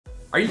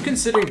Are you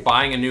considering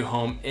buying a new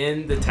home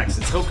in the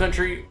Texas Hill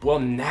Country? Well,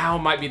 now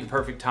might be the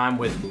perfect time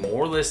with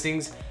more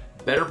listings,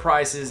 better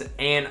prices,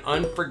 and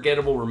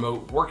unforgettable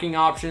remote working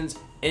options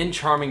in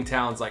charming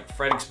towns like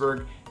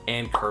Fredericksburg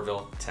and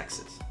Kerrville,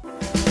 Texas.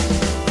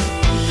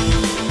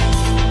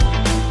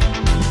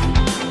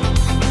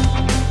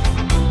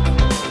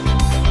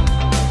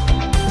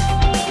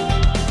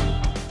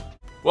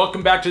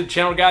 Welcome back to the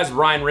channel, guys.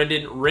 Ryan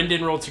Rendon,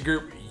 Rendon Realty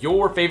Group,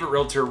 your favorite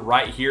realtor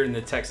right here in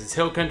the Texas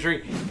Hill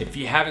Country. If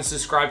you haven't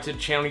subscribed to the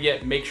channel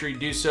yet, make sure you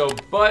do so,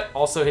 but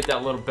also hit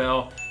that little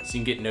bell so you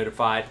can get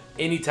notified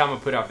anytime I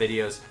put out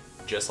videos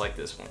just like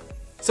this one.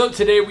 So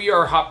today we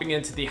are hopping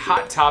into the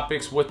hot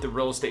topics with the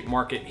real estate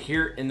market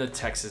here in the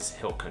Texas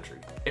Hill Country.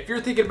 If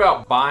you're thinking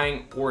about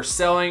buying or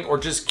selling or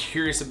just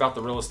curious about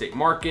the real estate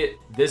market,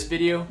 this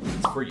video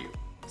is for you.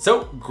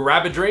 So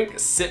grab a drink,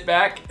 sit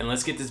back, and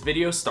let's get this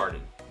video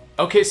started.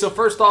 Okay, so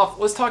first off,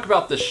 let's talk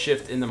about the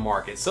shift in the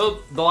market.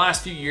 So the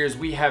last few years,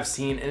 we have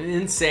seen an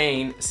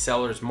insane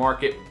seller's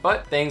market,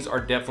 but things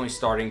are definitely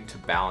starting to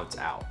balance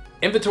out.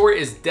 Inventory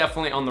is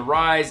definitely on the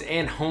rise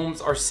and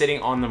homes are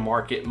sitting on the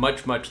market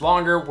much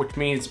longer, which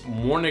means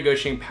more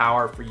negotiating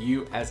power for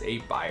you as a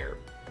buyer.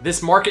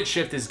 This market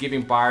shift is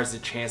giving buyers a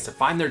chance to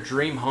find their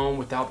dream home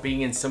without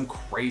being in some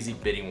crazy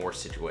bidding war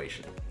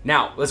situation.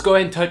 Now, let's go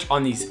ahead and touch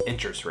on these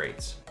interest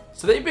rates.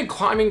 So they've been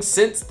climbing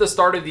since the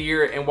start of the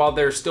year, and while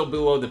they're still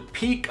below the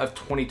peak of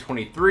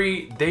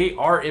 2023, they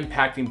are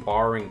impacting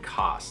borrowing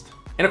cost.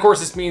 And of course,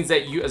 this means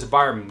that you as a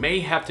buyer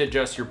may have to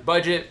adjust your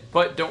budget,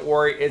 but don't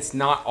worry, it's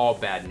not all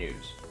bad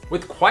news.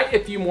 With quite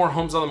a few more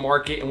homes on the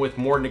market and with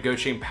more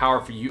negotiating power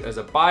for you as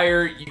a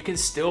buyer, you can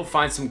still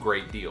find some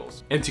great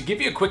deals. And to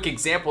give you a quick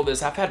example of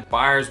this, I've had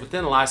buyers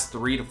within the last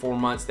 3 to 4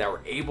 months that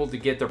were able to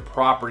get their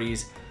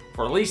properties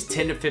for at least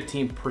 10 to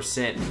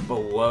 15%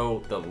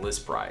 below the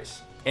list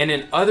price. And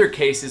in other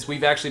cases,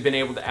 we've actually been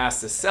able to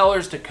ask the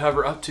sellers to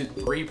cover up to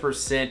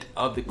 3%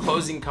 of the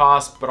closing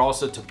costs, but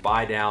also to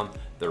buy down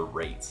their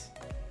rates.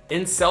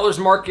 In sellers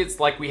markets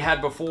like we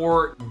had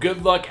before,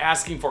 good luck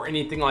asking for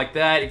anything like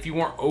that. If you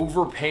weren't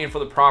overpaying for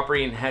the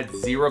property and had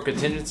zero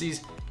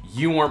contingencies,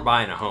 you weren't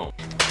buying a home.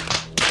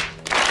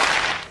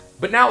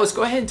 But now let's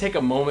go ahead and take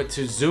a moment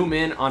to zoom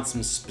in on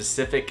some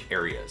specific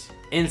areas.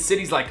 In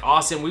cities like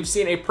Austin, we've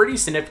seen a pretty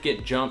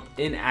significant jump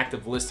in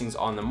active listings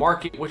on the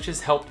market, which has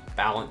helped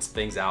balance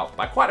things out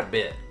by quite a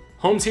bit.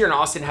 Homes here in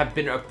Austin have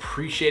been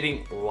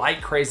appreciating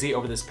like crazy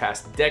over this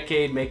past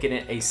decade, making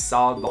it a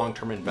solid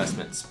long-term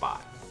investment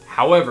spot.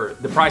 However,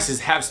 the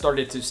prices have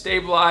started to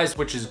stabilize,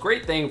 which is a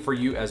great thing for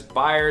you as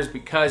buyers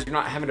because you're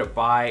not having to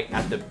buy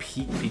at the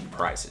peak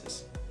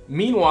prices.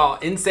 Meanwhile,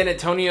 in San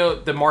Antonio,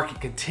 the market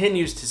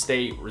continues to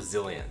stay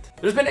resilient.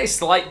 There's been a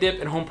slight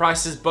dip in home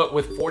prices, but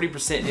with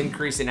 40%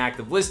 increase in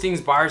active listings,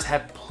 buyers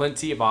have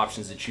plenty of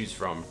options to choose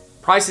from.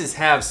 Prices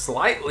have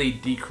slightly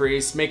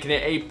decreased, making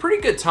it a pretty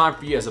good time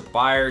for you as a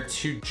buyer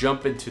to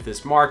jump into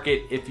this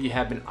market if you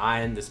have been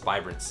eyeing this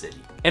vibrant city.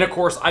 And of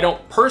course, I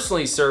don't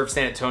personally serve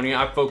San Antonio.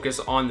 I focus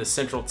on the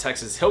central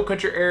Texas Hill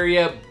Country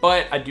area,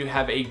 but I do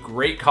have a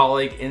great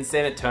colleague in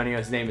San Antonio.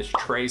 His name is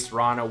Trace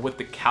Rana with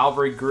the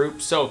Calvary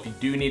Group. So if you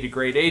do need a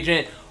great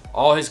agent,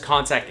 all his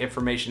contact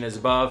information is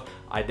above.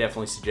 I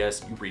definitely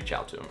suggest you reach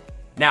out to him.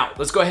 Now,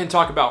 let's go ahead and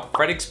talk about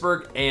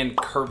Fredericksburg and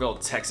Kerrville,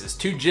 Texas,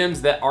 two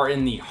gyms that are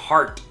in the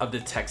heart of the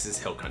Texas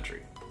Hill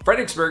Country.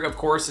 Fredericksburg, of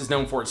course, is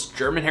known for its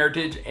German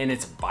heritage and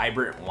its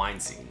vibrant wine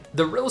scene.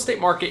 The real estate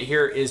market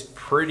here is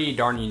pretty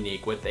darn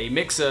unique with a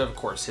mix of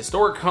course,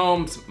 historic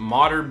homes,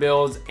 modern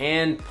builds,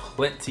 and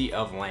plenty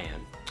of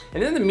land.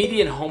 And then the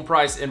median home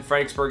price in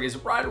Fredericksburg is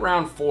right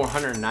around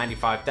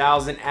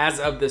 $495,000 as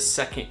of the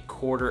second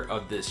quarter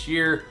of this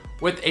year,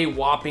 with a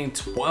whopping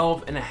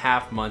 12 and a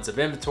half months of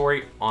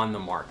inventory on the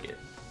market.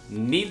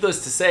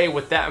 Needless to say,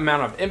 with that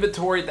amount of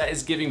inventory, that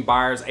is giving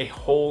buyers a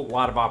whole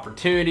lot of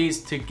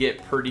opportunities to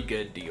get pretty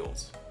good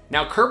deals.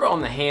 Now, Kerrville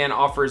on the hand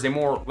offers a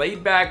more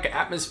laid-back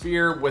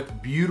atmosphere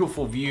with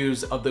beautiful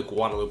views of the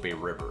Guadalupe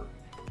River.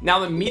 Now,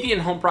 the median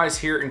home price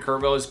here in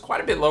Kerrville is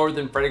quite a bit lower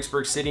than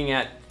Fredericksburg, sitting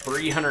at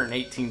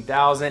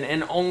 $318,000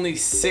 and only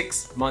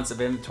 6 months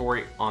of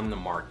inventory on the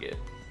market,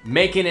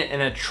 making it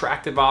an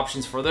attractive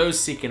option for those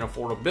seeking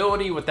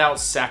affordability without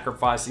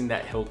sacrificing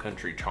that hill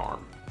country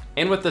charm.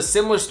 And with a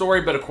similar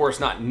story, but of course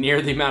not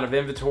near the amount of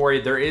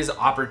inventory, there is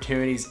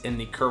opportunities in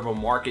the Kerrville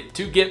market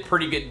to get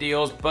pretty good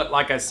deals. But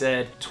like I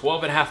said,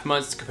 12 and a half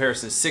months in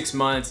comparison to 6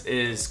 months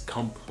is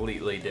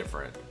completely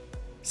different.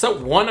 So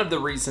one of the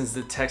reasons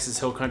the Texas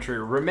Hill Country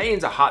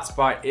remains a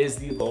hotspot is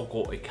the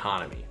local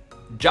economy.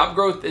 Job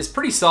growth is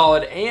pretty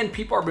solid and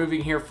people are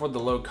moving here for the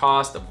low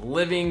cost of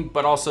living,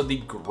 but also the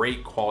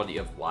great quality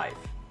of life.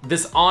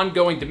 This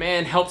ongoing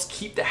demand helps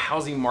keep the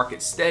housing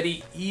market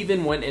steady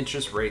even when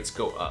interest rates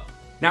go up.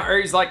 Now,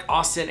 areas like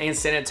Austin and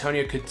San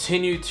Antonio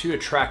continue to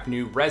attract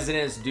new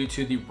residents due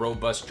to the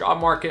robust job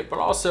market, but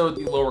also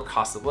the lower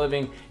cost of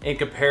living in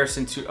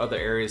comparison to other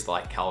areas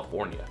like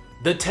California.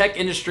 The tech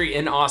industry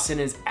in Austin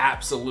is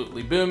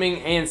absolutely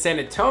booming, and San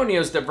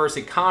Antonio's diverse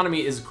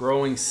economy is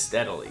growing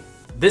steadily.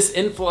 This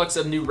influx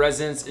of new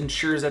residents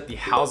ensures that the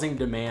housing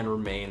demand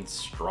remains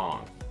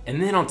strong.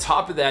 And then on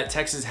top of that,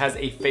 Texas has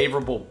a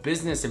favorable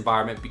business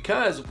environment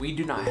because we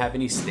do not have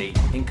any state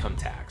income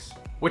tax,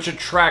 which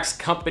attracts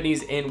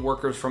companies and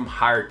workers from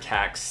higher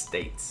tax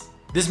states.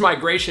 This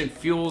migration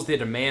fuels the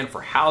demand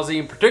for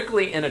housing,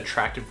 particularly in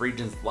attractive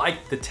regions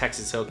like the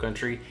Texas Hill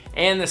Country,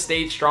 and the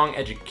state's strong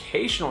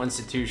educational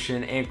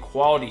institution and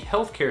quality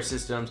healthcare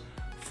systems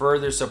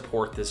further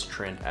support this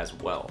trend as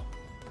well.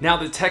 Now,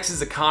 the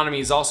Texas economy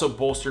is also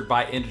bolstered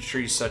by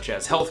industries such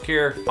as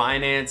healthcare,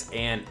 finance,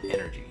 and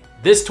energy.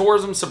 This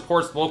tourism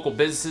supports local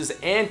businesses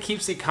and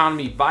keeps the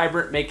economy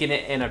vibrant, making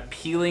it an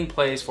appealing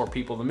place for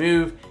people to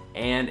move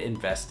and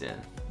invest in.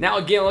 Now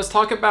again, let's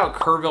talk about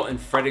Kerrville and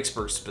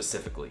Fredericksburg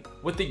specifically.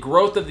 With the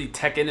growth of the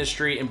tech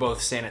industry in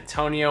both San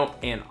Antonio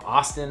and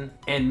Austin,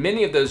 and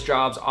many of those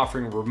jobs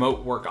offering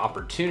remote work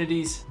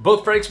opportunities,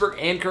 both Fredericksburg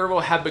and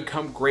Kerrville have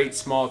become great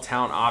small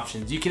town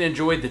options. You can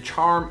enjoy the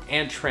charm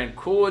and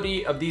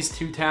tranquility of these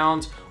two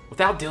towns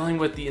without dealing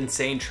with the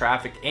insane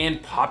traffic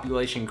and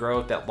population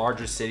growth that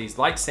larger cities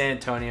like San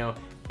Antonio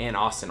and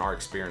Austin are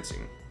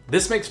experiencing.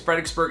 This makes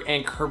Fredericksburg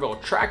and Kerrville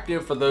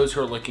attractive for those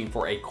who are looking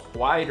for a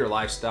quieter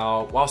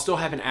lifestyle while still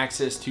having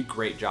access to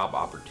great job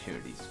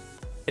opportunities.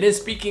 And then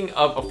speaking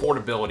of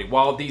affordability,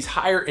 while these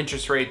higher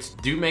interest rates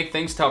do make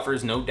things tougher,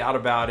 there's no doubt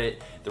about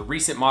it, the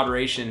recent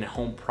moderation in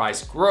home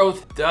price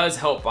growth does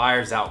help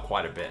buyers out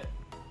quite a bit.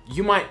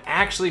 You might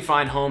actually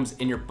find homes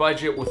in your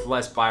budget with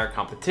less buyer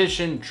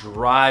competition,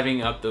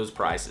 driving up those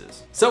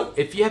prices. So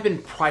if you have been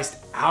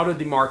priced out of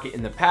the market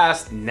in the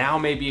past, now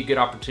may be a good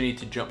opportunity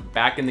to jump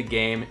back in the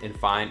game and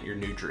find your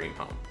new dream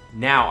home.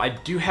 Now, I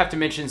do have to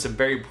mention some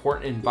very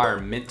important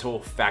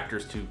environmental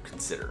factors to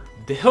consider.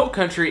 The Hill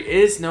Country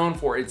is known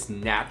for its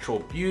natural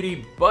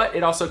beauty, but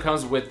it also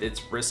comes with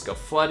its risk of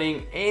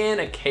flooding and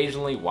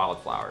occasionally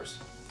wildflowers.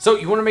 So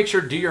you want to make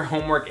sure to do your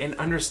homework and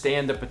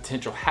understand the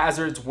potential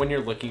hazards when you're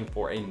looking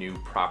for a new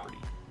property.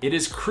 It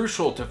is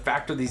crucial to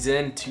factor these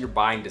into your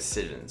buying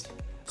decisions.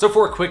 So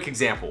for a quick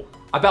example,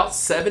 about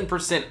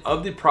 7%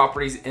 of the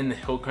properties in the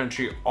Hill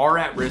Country are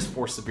at risk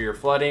for severe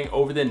flooding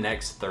over the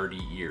next 30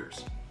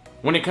 years.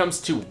 When it comes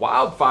to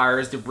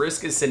wildfires, the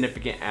risk is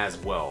significant as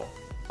well.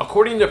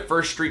 According to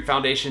First Street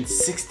Foundation,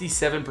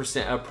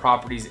 67% of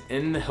properties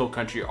in the Hill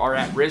Country are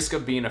at risk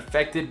of being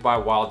affected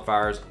by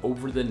wildfires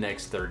over the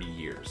next 30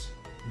 years.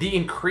 The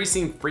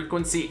increasing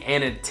frequency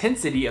and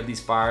intensity of these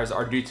fires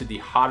are due to the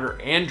hotter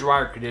and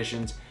drier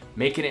conditions,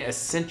 making it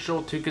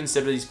essential to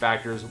consider these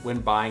factors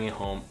when buying a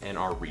home in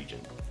our region.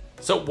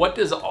 So what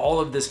does all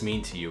of this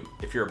mean to you?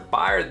 If you're a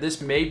buyer, this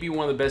may be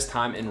one of the best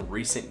times in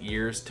recent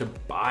years to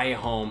buy a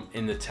home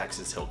in the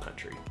Texas Hill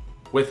Country.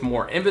 With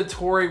more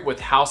inventory, with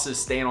houses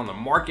staying on the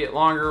market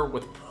longer,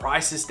 with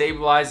prices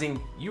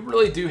stabilizing, you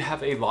really do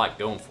have a lot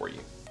going for you.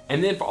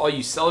 And then for all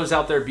you sellers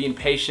out there, being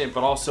patient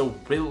but also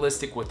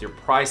realistic with your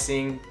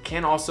pricing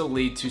can also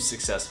lead to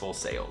successful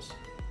sales.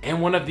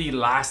 And one of the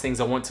last things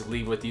I want to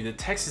leave with you, the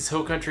Texas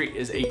Hill Country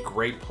is a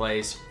great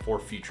place for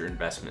future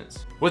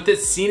investments. With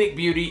its scenic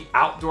beauty,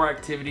 outdoor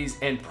activities,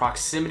 and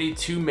proximity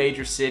to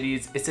major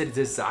cities, it's a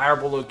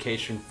desirable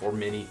location for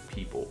many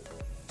people.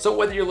 So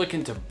whether you're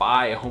looking to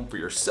buy a home for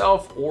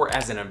yourself or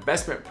as an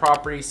investment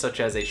property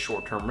such as a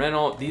short-term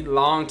rental, the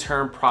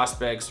long-term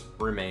prospects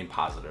remain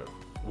positive.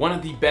 One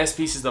of the best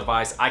pieces of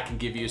advice I can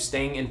give you is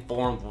staying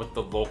informed with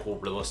the local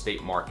real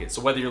estate market.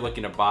 So whether you're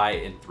looking to buy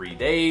in 3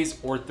 days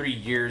or 3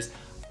 years,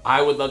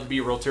 I would love to be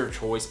a realtor of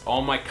choice.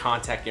 All my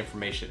contact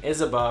information is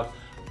above,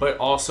 but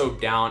also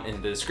down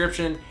in the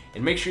description.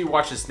 And make sure you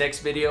watch this next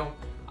video.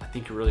 I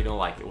think you're really gonna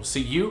like it. We'll see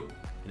you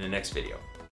in the next video.